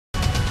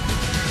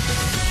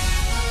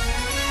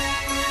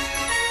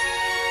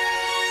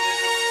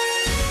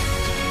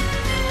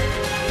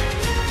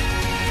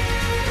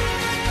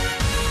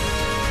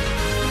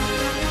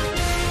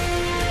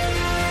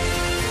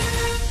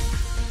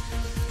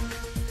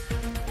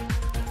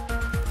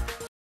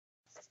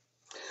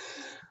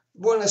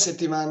Buona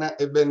settimana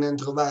e ben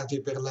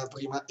trovati per la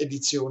prima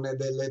edizione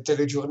del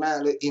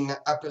telegiornale. In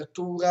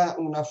apertura,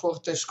 una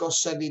forte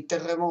scossa di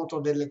terremoto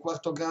del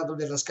quarto grado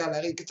della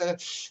scala Richter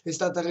è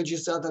stata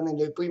registrata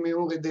nelle prime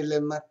ore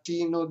del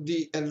mattino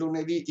di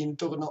lunedì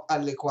intorno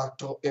alle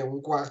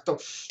 4:15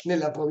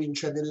 nella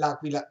provincia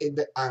dell'Aquila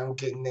ed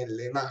anche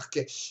nelle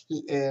Marche.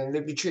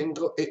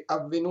 L'epicentro è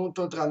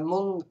avvenuto tra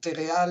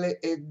Montereale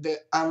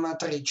ed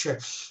Amatrice.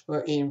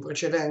 In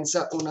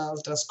precedenza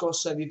un'altra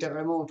scossa di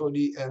terremoto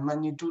di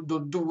magnitudo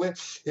 2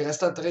 era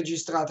stata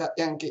registrata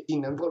anche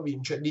in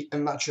provincia di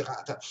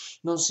Macerata.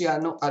 Non si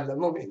hanno al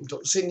momento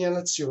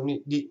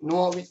segnalazioni di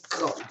nuovi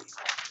crolli.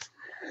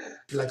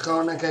 La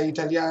cronaca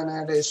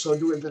italiana adesso: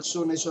 2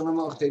 persone sono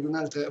morte ed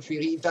un'altra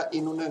ferita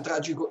in un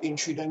tragico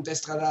incidente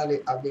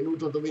stradale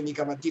avvenuto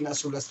domenica mattina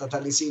sulla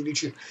statale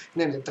 16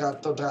 nel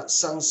tratto tra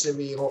San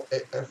Severo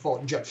e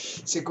Foggia.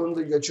 Secondo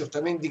gli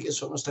accertamenti che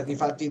sono stati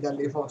fatti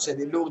dalle forze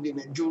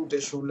dell'ordine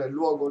giunte sul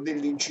luogo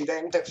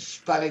dell'incidente,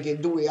 pare che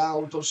 2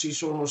 auto si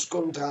sono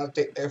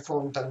scontrate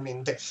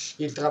frontalmente.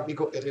 Il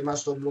traffico è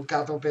rimasto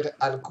bloccato per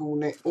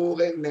alcune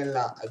ore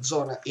nella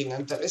zona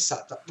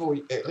interessata,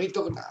 poi è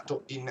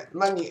ritornato in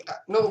maniera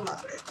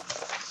normale.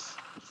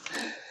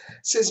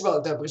 Si è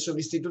svolta presso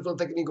l'Istituto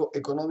Tecnico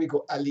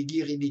Economico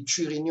Alighieri di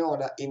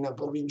Cirignola, in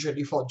provincia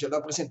di Foggia,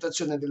 la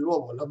presentazione del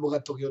nuovo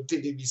laboratorio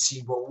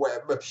televisivo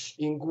web,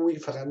 in cui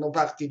faranno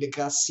parte le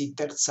classi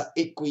terza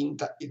e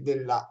quinta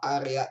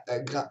dell'area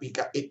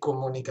grafica e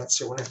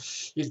comunicazione.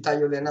 Il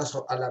taglio del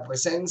nastro alla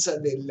presenza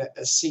del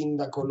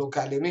sindaco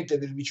locale e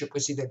del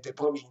vicepresidente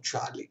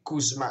provinciale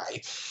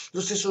Cusmai. Lo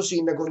stesso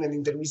sindaco,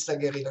 nell'intervista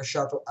che ha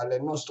rilasciato al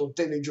nostro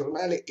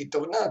telegiornale, è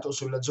tornato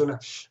sulla zona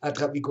a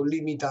traffico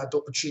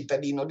limitato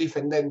cittadino,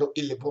 difendendo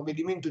il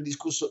provvedimento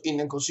discusso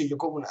in Consiglio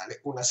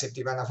Comunale una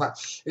settimana fa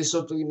e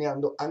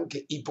sottolineando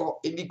anche i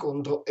pro e i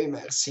contro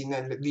emersi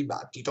nel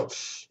dibattito.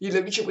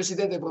 Il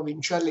vicepresidente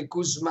provinciale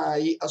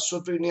Cusmai ha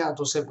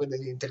sottolineato, sempre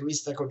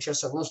nell'intervista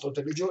concessa al nostro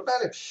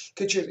telegiornale,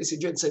 che c'è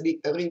l'esigenza di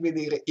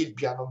rivedere il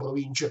piano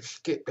province,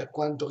 che per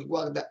quanto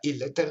riguarda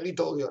il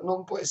territorio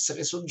non può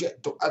essere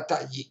soggetto a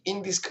tagli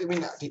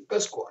indiscriminati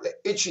per scuole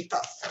e città.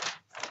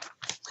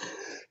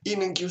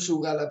 In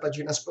chiusura alla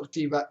pagina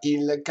sportiva: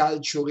 il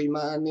calcio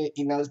rimane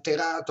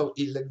inalterato,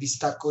 il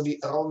distacco di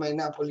Roma e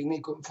Napoli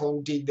nei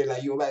confronti della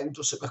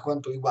Juventus per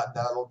quanto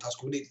riguarda la lotta a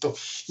scudetto.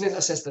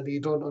 Nella sesta di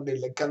ritorno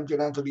del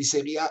campionato di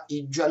Serie A,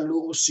 i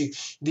giallorossi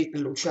di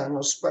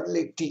Luciano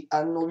Spalletti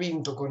hanno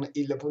vinto con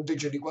il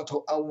punteggio di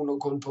 4-1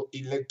 contro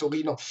il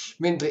Torino,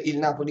 mentre il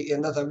Napoli è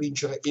andato a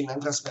vincere in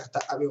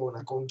trasferta a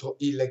Verona contro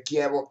il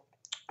Chievo.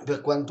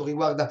 Per quanto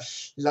riguarda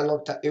la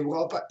lotta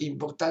Europa,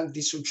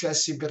 importanti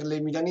successi per le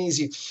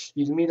milanesi: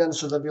 il Milan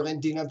sulla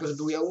Fiorentina per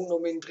 2-1,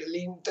 mentre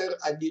l'Inter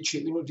a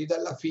 10 minuti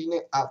dalla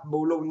fine a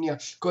Bologna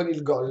con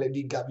il gol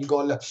di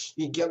Gabigol.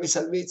 In chiave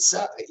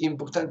salvezza,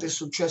 importante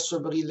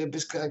successo per il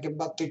Pescara che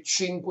batte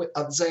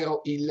 5-0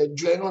 il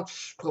Genoa,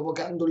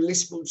 provocando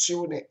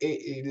l'espulsione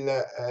e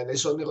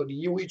l'esonero di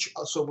Juic.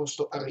 Al suo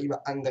posto arriva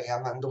Andrea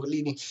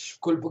Mandorlini.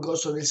 Colpo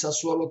grosso del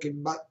Sassuolo che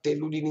batte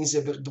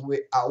l'Udinese per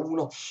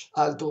 2-1.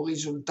 Altro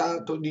risultato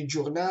di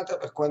giornata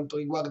per quanto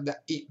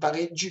riguarda i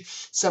pareggi: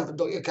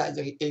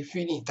 Sampdoria-Cagliari è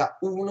finita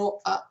 1-1.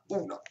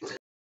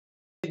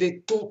 Ed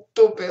è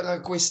tutto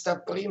per questa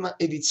prima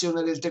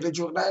edizione del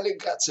telegiornale.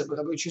 Grazie per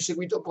averci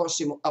seguito.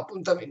 Prossimo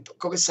appuntamento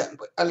come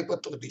sempre alle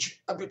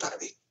 14. A più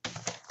tardi.